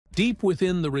Deep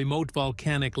within the remote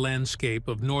volcanic landscape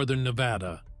of northern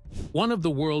Nevada, one of the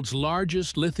world's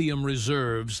largest lithium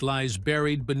reserves lies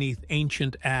buried beneath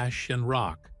ancient ash and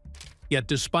rock. Yet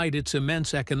despite its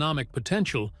immense economic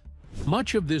potential,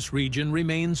 much of this region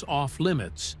remains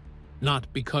off-limits, not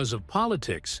because of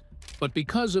politics, but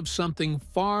because of something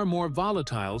far more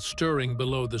volatile stirring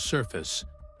below the surface.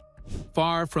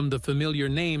 Far from the familiar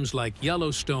names like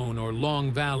Yellowstone or Long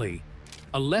Valley,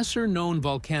 a lesser-known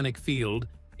volcanic field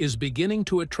is beginning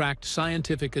to attract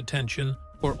scientific attention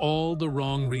for all the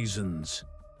wrong reasons.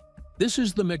 This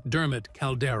is the McDermitt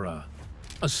Caldera,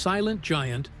 a silent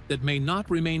giant that may not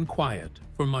remain quiet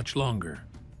for much longer.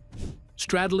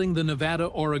 Straddling the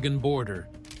Nevada-Oregon border,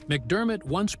 McDermitt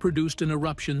once produced an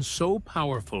eruption so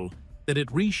powerful that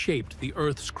it reshaped the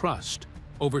Earth's crust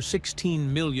over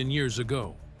 16 million years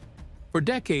ago. For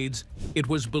decades, it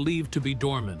was believed to be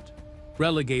dormant,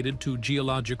 relegated to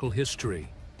geological history.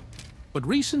 But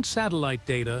recent satellite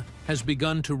data has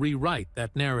begun to rewrite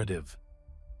that narrative.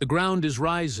 The ground is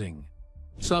rising,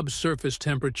 subsurface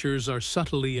temperatures are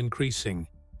subtly increasing,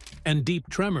 and deep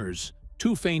tremors,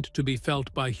 too faint to be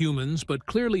felt by humans but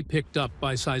clearly picked up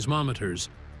by seismometers,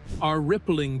 are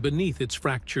rippling beneath its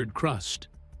fractured crust.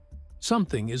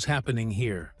 Something is happening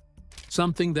here,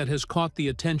 something that has caught the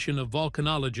attention of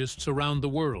volcanologists around the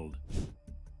world.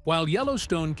 While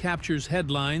Yellowstone captures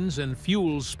headlines and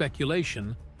fuels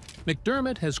speculation,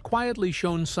 McDermitt has quietly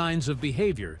shown signs of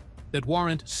behavior that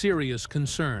warrant serious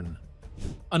concern.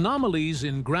 Anomalies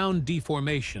in ground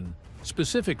deformation,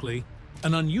 specifically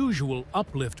an unusual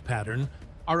uplift pattern,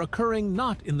 are occurring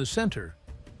not in the center,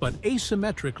 but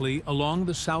asymmetrically along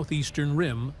the southeastern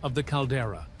rim of the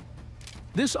caldera.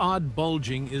 This odd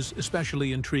bulging is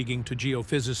especially intriguing to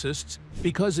geophysicists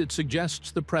because it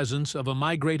suggests the presence of a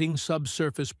migrating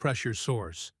subsurface pressure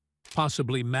source,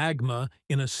 possibly magma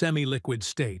in a semi-liquid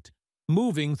state,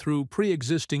 moving through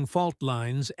pre-existing fault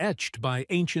lines etched by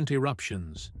ancient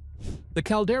eruptions. The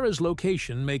caldera's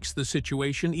location makes the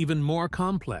situation even more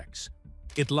complex.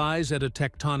 It lies at a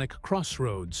tectonic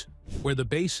crossroads, where the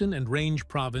basin and range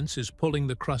province is pulling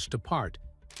the crust apart,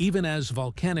 even as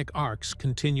volcanic arcs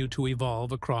continue to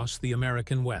evolve across the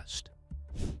American West.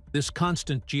 This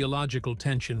constant geological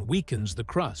tension weakens the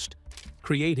crust,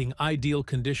 creating ideal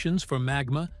conditions for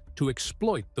magma to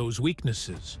exploit those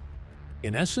weaknesses.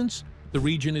 In essence, the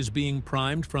region is being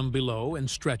primed from below and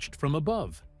stretched from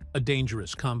above, a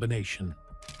dangerous combination.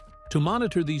 To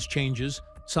monitor these changes,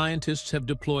 scientists have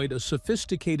deployed a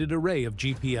sophisticated array of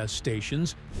GPS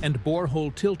stations and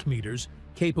borehole tilt meters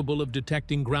capable of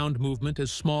detecting ground movement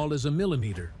as small as a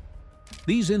millimeter.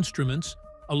 These instruments,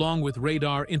 along with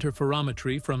radar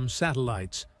interferometry from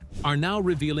satellites, are now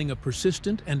revealing a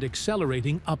persistent and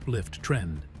accelerating uplift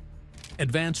trend.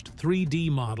 Advanced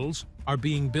 3D models are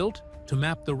being built to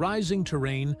map the rising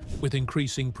terrain with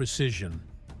increasing precision,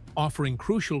 offering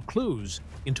crucial clues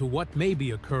into what may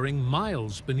be occurring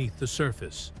miles beneath the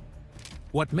surface.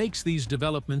 What makes these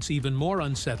developments even more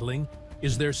unsettling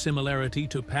is their similarity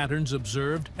to patterns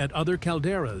observed at other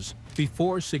calderas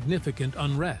before significant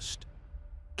unrest.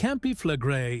 Campi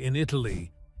Flegrei in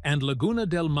Italy and Laguna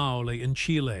del Maule in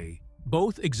Chile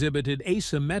both exhibited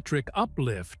asymmetric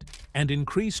uplift and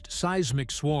increased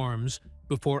seismic swarms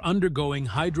before undergoing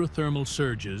hydrothermal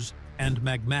surges and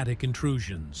magmatic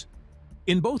intrusions.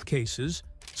 In both cases,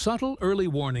 subtle early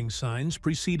warning signs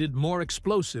preceded more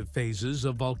explosive phases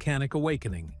of volcanic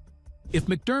awakening. If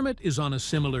McDermitt is on a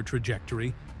similar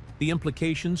trajectory, the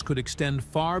implications could extend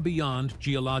far beyond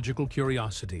geological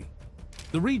curiosity.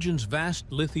 The region's vast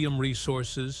lithium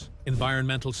resources,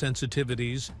 environmental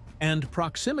sensitivities, and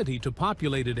proximity to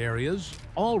populated areas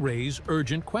all raise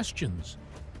urgent questions.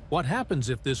 What happens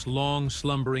if this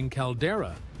long-slumbering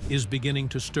caldera is beginning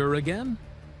to stir again?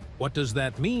 What does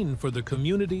that mean for the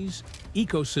communities,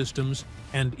 ecosystems,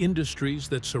 and industries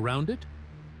that surround it?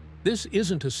 This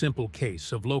isn't a simple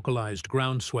case of localized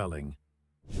ground swelling.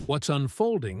 What's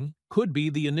unfolding could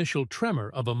be the initial tremor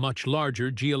of a much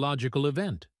larger geological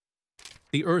event.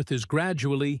 The Earth is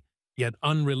gradually, yet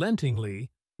unrelentingly,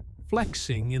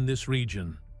 flexing in this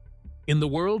region. In the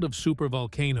world of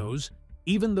supervolcanoes,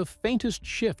 even the faintest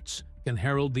shifts can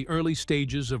herald the early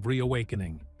stages of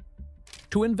reawakening.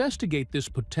 To investigate this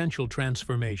potential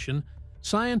transformation,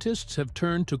 scientists have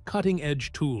turned to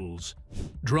cutting-edge tools,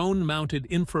 drone-mounted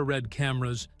infrared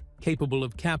cameras capable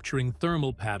of capturing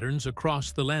thermal patterns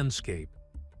across the landscape.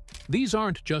 These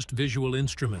aren't just visual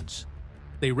instruments.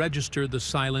 They register the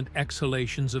silent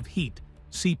exhalations of heat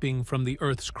seeping from the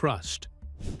Earth's crust,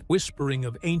 whispering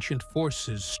of ancient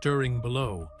forces stirring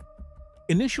below.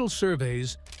 Initial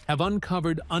surveys have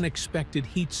uncovered unexpected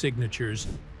heat signatures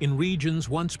in regions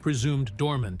once presumed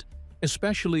dormant,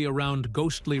 especially around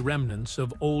ghostly remnants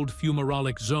of old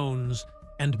fumarolic zones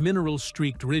and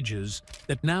mineral-streaked ridges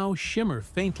that now shimmer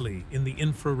faintly in the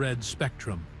infrared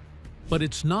spectrum. But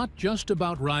it's not just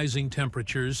about rising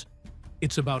temperatures,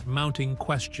 it's about mounting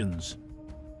questions.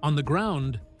 On the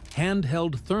ground,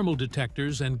 handheld thermal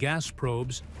detectors and gas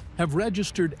probes have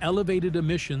registered elevated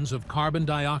emissions of carbon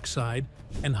dioxide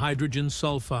and hydrogen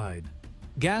sulfide,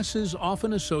 gases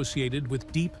often associated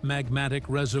with deep magmatic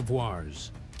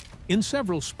reservoirs. In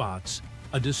several spots,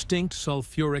 a distinct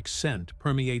sulfuric scent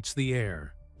permeates the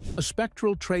air, a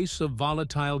spectral trace of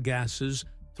volatile gases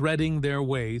threading their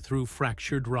way through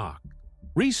fractured rock.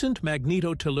 Recent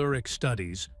magnetotelluric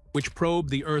studies, which probe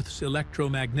the Earth's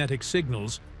electromagnetic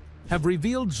signals, have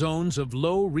revealed zones of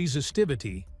low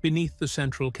resistivity beneath the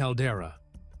central caldera.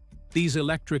 These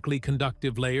electrically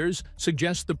conductive layers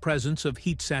suggest the presence of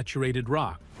heat-saturated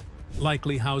rock,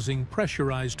 likely housing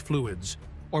pressurized fluids,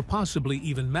 or possibly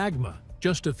even magma,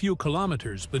 just a few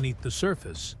kilometers beneath the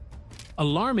surface.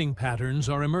 Alarming patterns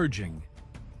are emerging.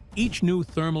 Each new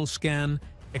thermal scan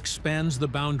expands the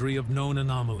boundary of known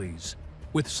anomalies,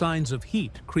 with signs of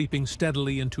heat creeping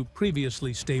steadily into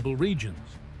previously stable regions.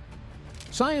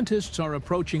 Scientists are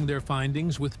approaching their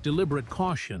findings with deliberate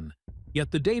caution,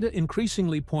 yet the data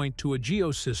increasingly point to a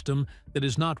geosystem that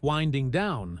is not winding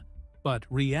down, but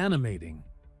reanimating.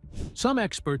 Some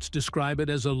experts describe it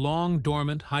as a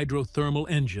long-dormant hydrothermal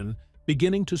engine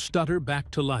beginning to stutter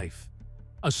back to life,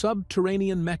 a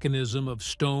subterranean mechanism of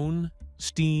stone,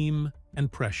 steam, and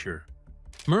pressure,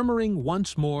 murmuring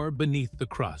once more beneath the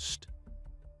crust.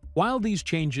 While these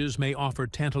changes may offer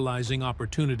tantalizing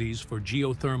opportunities for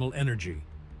geothermal energy,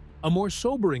 a more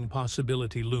sobering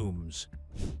possibility looms.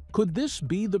 Could this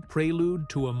be the prelude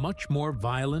to a much more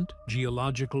violent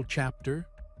geological chapter?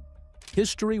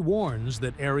 History warns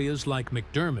that areas like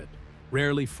McDermitt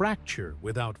rarely fracture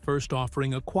without first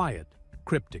offering a quiet,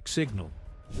 cryptic signal.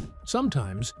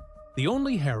 Sometimes, the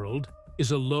only herald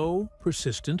is a low,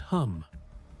 persistent hum.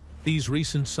 These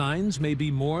recent signs may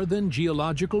be more than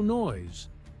geological noise.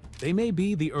 They may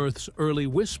be the Earth's early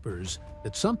whispers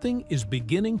that something is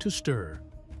beginning to stir.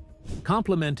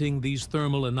 Complementing these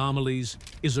thermal anomalies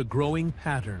is a growing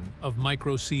pattern of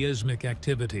microseismic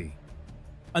activity.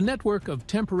 A network of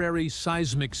temporary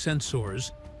seismic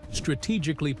sensors,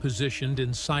 strategically positioned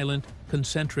in silent,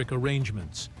 concentric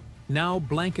arrangements, now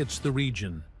blankets the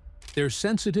region, their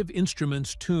sensitive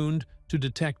instruments tuned to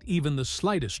detect even the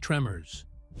slightest tremors.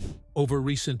 Over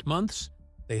recent months,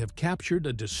 they have captured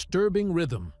a disturbing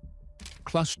rhythm.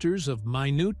 Clusters of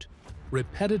minute,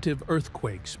 repetitive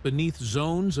earthquakes beneath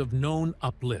zones of known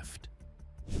uplift.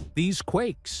 These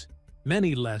quakes,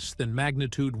 many less than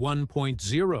magnitude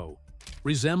 1.0,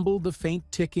 resemble the faint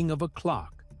ticking of a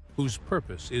clock whose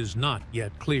purpose is not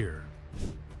yet clear.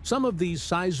 Some of these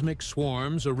seismic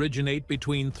swarms originate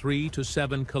between 3 to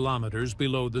 7 kilometers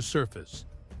below the surface,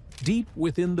 deep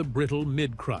within the brittle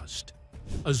mid-crust,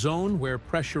 a zone where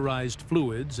pressurized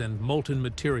fluids and molten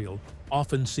material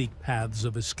often seek paths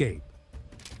of escape.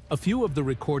 A few of the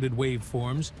recorded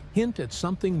waveforms hint at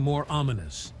something more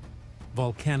ominous: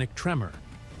 volcanic tremor,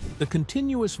 the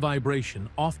continuous vibration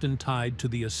often tied to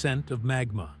the ascent of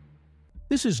magma.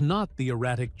 This is not the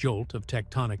erratic jolt of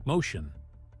tectonic motion.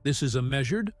 This is a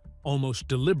measured, almost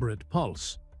deliberate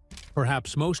pulse.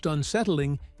 Perhaps most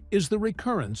unsettling is the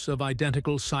recurrence of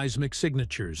identical seismic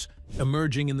signatures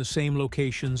emerging in the same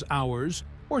locations hours,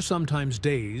 or sometimes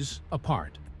days,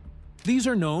 apart. These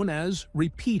are known as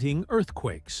repeating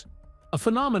earthquakes, a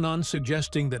phenomenon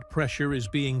suggesting that pressure is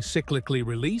being cyclically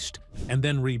released and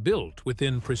then rebuilt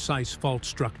within precise fault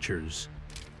structures.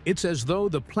 It's as though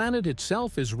the planet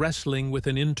itself is wrestling with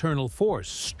an internal force,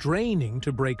 straining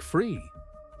to break free.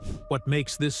 What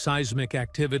makes this seismic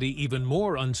activity even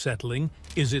more unsettling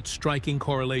is its striking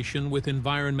correlation with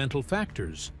environmental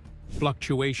factors,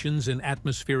 fluctuations in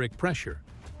atmospheric pressure,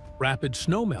 rapid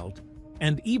snowmelt,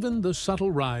 and even the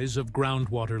subtle rise of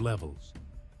groundwater levels.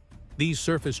 These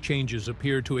surface changes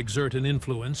appear to exert an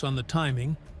influence on the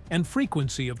timing and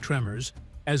frequency of tremors,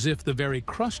 as if the very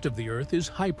crust of the Earth is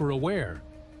hyper-aware,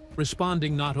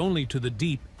 responding not only to the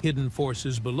deep, hidden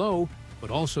forces below, but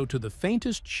also to the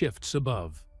faintest shifts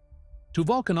above. To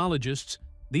volcanologists,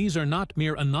 these are not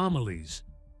mere anomalies.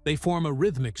 They form a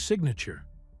rhythmic signature,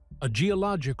 a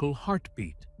geological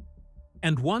heartbeat.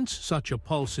 And once such a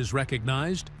pulse is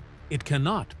recognized, it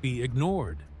cannot be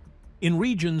ignored. In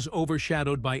regions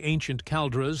overshadowed by ancient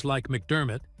calderas like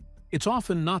McDermitt, it's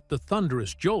often not the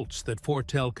thunderous jolts that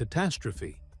foretell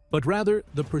catastrophe, but rather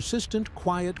the persistent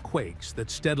quiet quakes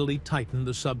that steadily tighten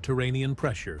the subterranean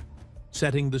pressure,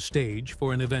 setting the stage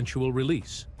for an eventual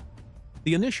release.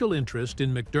 The initial interest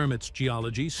in McDermitt's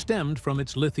geology stemmed from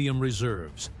its lithium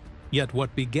reserves, yet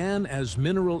what began as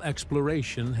mineral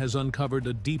exploration has uncovered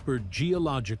a deeper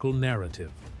geological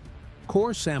narrative.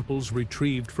 Core samples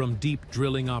retrieved from deep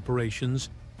drilling operations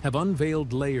have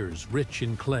unveiled layers rich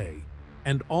in clay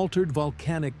and altered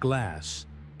volcanic glass,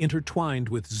 intertwined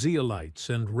with zeolites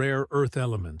and rare earth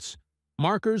elements,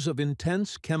 markers of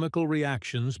intense chemical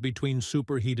reactions between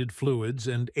superheated fluids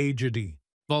and aged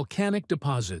volcanic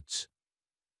deposits.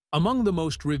 Among the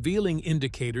most revealing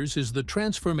indicators is the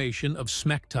transformation of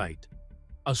smectite,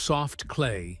 a soft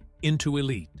clay, into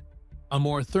elite, a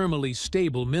more thermally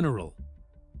stable mineral.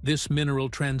 This mineral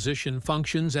transition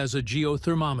functions as a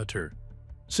geothermometer,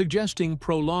 suggesting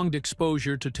prolonged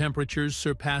exposure to temperatures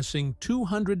surpassing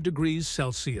 200 degrees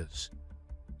Celsius.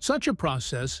 Such a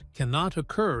process cannot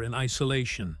occur in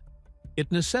isolation.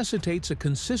 It necessitates a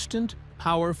consistent,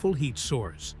 powerful heat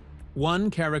source, one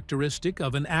characteristic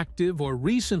of an active or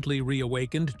recently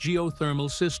reawakened geothermal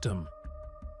system.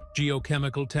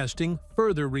 Geochemical testing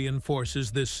further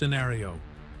reinforces this scenario.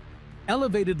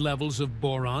 Elevated levels of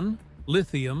boron,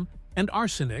 lithium, and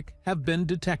arsenic have been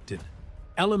detected,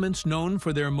 elements known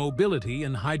for their mobility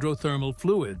in hydrothermal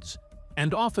fluids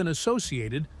and often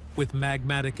associated with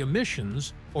magmatic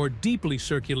emissions or deeply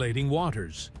circulating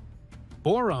waters.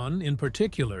 Boron, in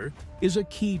particular, is a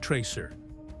key tracer.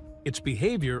 Its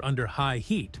behavior under high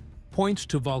heat points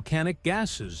to volcanic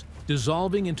gases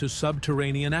dissolving into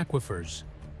subterranean aquifers.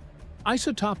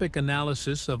 Isotopic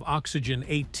analysis of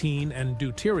oxygen-18 and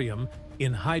deuterium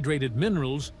in hydrated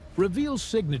minerals reveals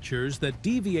signatures that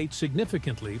deviate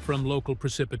significantly from local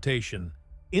precipitation,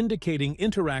 indicating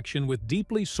interaction with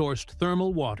deeply sourced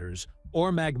thermal waters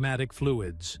or magmatic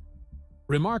fluids.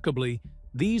 Remarkably,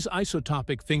 these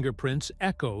isotopic fingerprints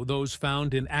echo those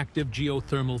found in active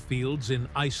geothermal fields in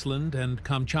Iceland and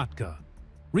Kamchatka,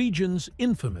 regions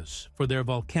infamous for their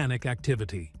volcanic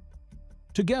activity.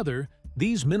 Together,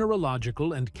 these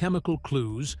mineralogical and chemical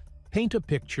clues paint a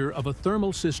picture of a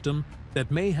thermal system that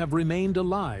may have remained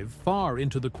alive far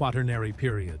into the Quaternary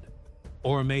period,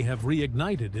 or may have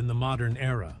reignited in the modern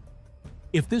era.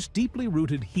 If this deeply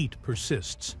rooted heat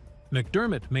persists,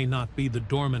 McDermitt may not be the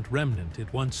dormant remnant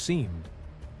it once seemed.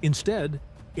 Instead,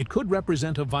 it could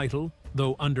represent a vital,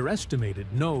 though underestimated,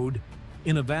 node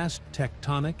in a vast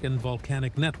tectonic and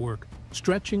volcanic network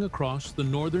stretching across the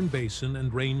northern basin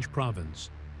and range province,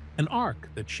 an arc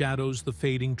that shadows the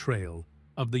fading trail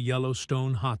of the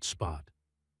Yellowstone hotspot.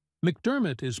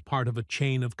 McDermitt is part of a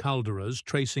chain of calderas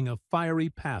tracing a fiery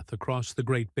path across the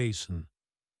Great Basin,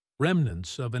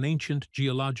 remnants of an ancient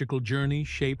geological journey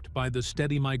shaped by the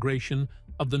steady migration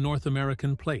of the North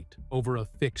American plate over a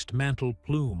fixed mantle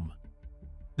plume.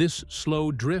 This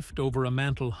slow drift over a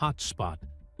mantle hotspot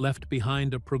left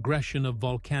behind a progression of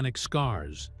volcanic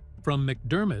scars, from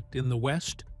McDermitt in the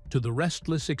west to the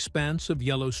restless expanse of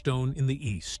Yellowstone in the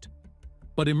east.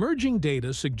 But emerging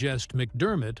data suggest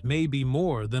McDermitt may be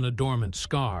more than a dormant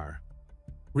scar.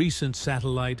 Recent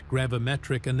satellite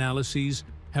gravimetric analyses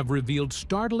have revealed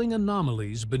startling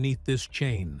anomalies beneath this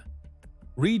chain.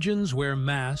 Regions where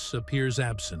mass appears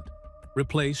absent,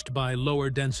 replaced by lower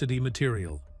density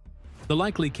material. The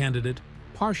likely candidate,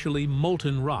 partially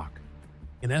molten rock.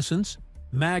 In essence,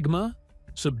 magma,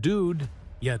 subdued,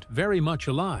 yet very much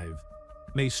alive,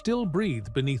 may still breathe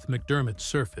beneath McDermitt's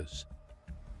surface.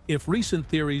 If recent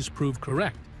theories prove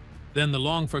correct, then the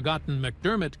long-forgotten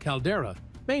McDermitt Caldera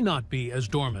may not be as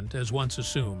dormant as once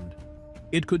assumed.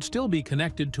 It could still be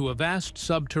connected to a vast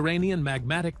subterranean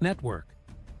magmatic network,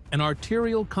 an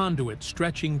arterial conduit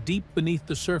stretching deep beneath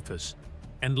the surface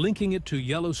and linking it to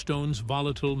Yellowstone's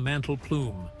volatile mantle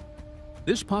plume.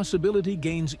 This possibility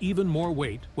gains even more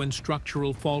weight when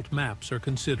structural fault maps are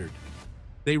considered.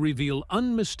 They reveal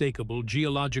unmistakable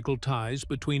geological ties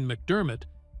between McDermitt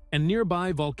and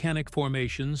nearby volcanic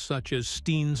formations such as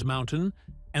Steens Mountain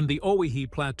and the Owyhee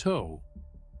Plateau.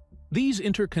 These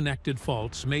interconnected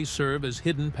faults may serve as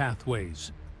hidden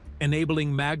pathways,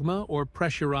 enabling magma or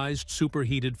pressurized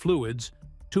superheated fluids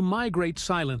to migrate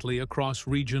silently across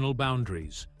regional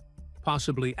boundaries,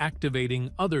 possibly activating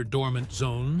other dormant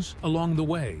zones along the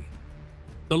way.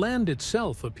 The land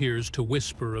itself appears to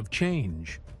whisper of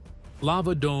change.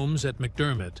 Lava domes at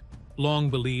McDermitt, long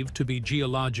believed to be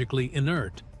geologically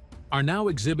inert, are now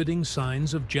exhibiting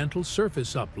signs of gentle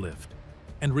surface uplift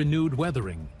and renewed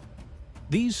weathering.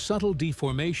 These subtle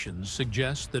deformations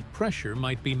suggest that pressure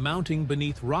might be mounting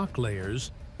beneath rock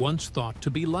layers once thought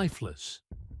to be lifeless.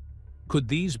 Could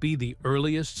these be the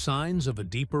earliest signs of a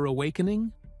deeper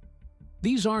awakening?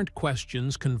 These aren't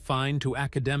questions confined to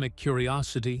academic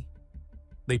curiosity.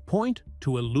 They point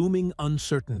to a looming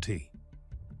uncertainty.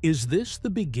 Is this the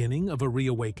beginning of a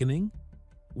reawakening,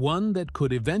 one that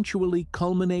could eventually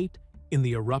culminate in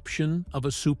the eruption of a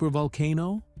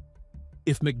supervolcano?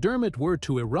 If McDermitt were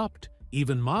to erupt,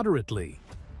 even moderately,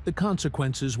 the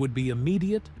consequences would be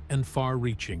immediate and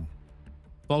far-reaching.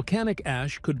 Volcanic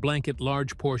ash could blanket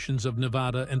large portions of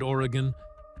Nevada and Oregon,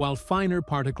 while finer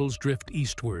particles drift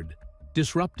eastward,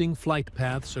 disrupting flight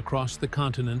paths across the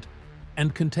continent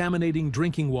and contaminating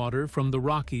drinking water from the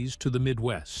Rockies to the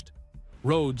Midwest.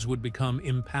 Roads would become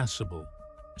impassable,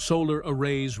 solar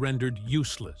arrays rendered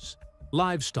useless,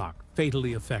 livestock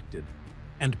fatally affected,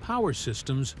 and power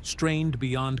systems strained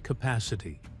beyond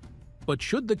capacity. But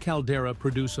should the caldera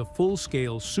produce a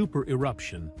full-scale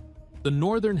super-eruption, the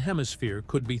northern hemisphere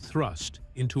could be thrust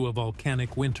into a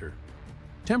volcanic winter.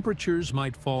 Temperatures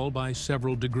might fall by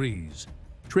several degrees,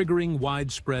 triggering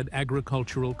widespread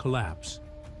agricultural collapse.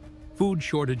 Food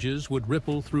shortages would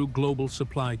ripple through global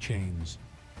supply chains.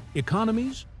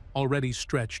 Economies, already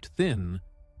stretched thin,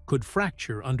 could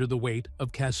fracture under the weight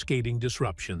of cascading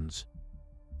disruptions.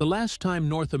 The last time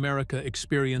North America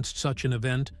experienced such an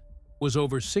event was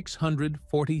over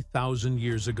 640,000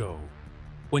 years ago,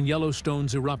 when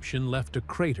Yellowstone's eruption left a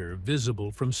crater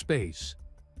visible from space.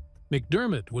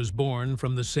 McDermitt was born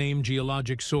from the same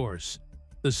geologic source,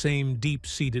 the same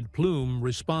deep-seated plume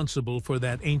responsible for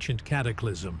that ancient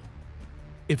cataclysm.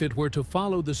 If it were to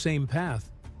follow the same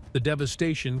path, the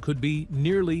devastation could be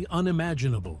nearly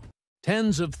unimaginable.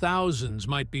 Tens of thousands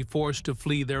might be forced to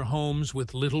flee their homes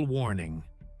with little warning.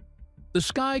 The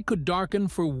sky could darken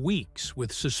for weeks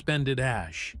with suspended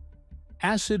ash.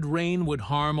 Acid rain would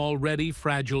harm already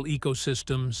fragile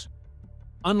ecosystems.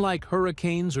 Unlike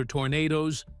hurricanes or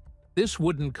tornadoes, this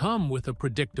wouldn't come with a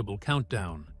predictable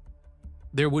countdown.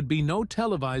 There would be no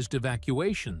televised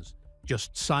evacuations,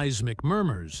 just seismic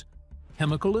murmurs,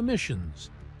 chemical emissions,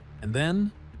 and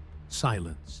then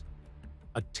silence.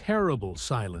 A terrible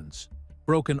silence,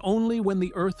 broken only when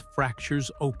the Earth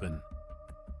fractures open.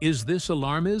 Is this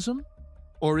alarmism?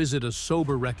 Or is it a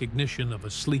sober recognition of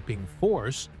a sleeping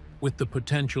force with the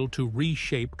potential to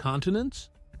reshape continents?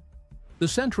 The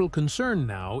central concern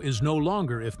now is no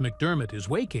longer if McDermitt is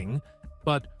waking,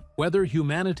 but whether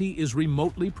humanity is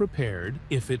remotely prepared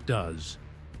if it does.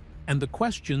 And the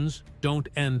questions don't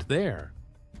end there.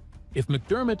 If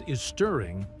McDermitt is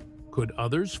stirring, could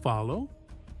others follow?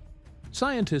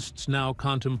 Scientists now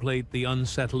contemplate the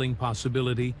unsettling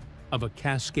possibility of a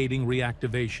cascading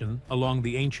reactivation along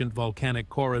the ancient volcanic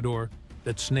corridor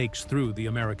that snakes through the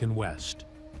American West.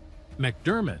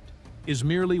 McDermitt is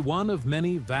merely one of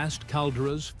many vast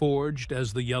calderas forged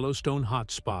as the Yellowstone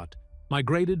hotspot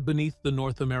migrated beneath the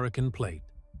North American plate.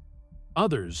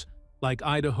 Others, like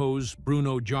Idaho's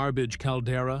Bruno Jarbidge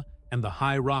caldera and the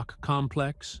High Rock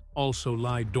Complex, also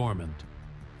lie dormant,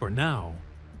 for now.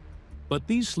 But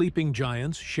these sleeping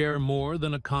giants share more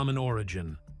than a common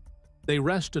origin. They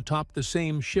rest atop the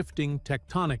same shifting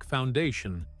tectonic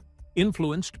foundation,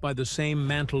 influenced by the same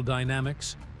mantle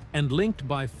dynamics, and linked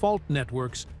by fault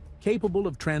networks capable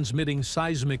of transmitting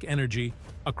seismic energy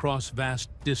across vast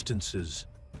distances.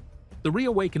 The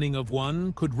reawakening of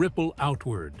one could ripple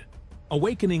outward,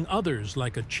 awakening others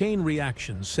like a chain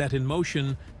reaction set in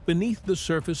motion beneath the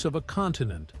surface of a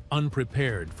continent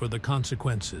unprepared for the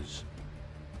consequences.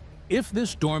 If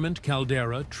this dormant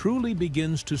caldera truly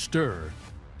begins to stir,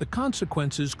 the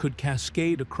consequences could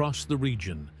cascade across the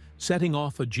region, setting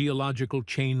off a geological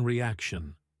chain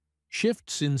reaction.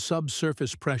 Shifts in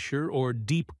subsurface pressure or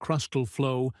deep crustal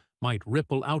flow might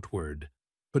ripple outward,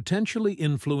 potentially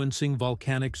influencing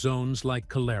volcanic zones like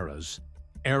calderas,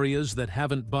 areas that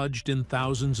haven't budged in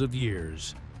thousands of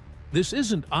years. This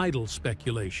isn't idle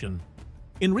speculation.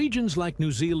 In regions like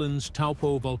New Zealand's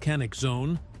Taupo volcanic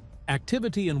zone,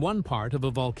 activity in one part of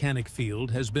a volcanic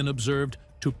field has been observed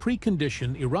to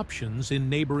precondition eruptions in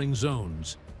neighboring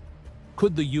zones.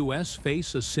 Could the U.S.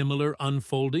 face a similar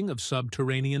unfolding of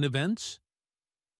subterranean events?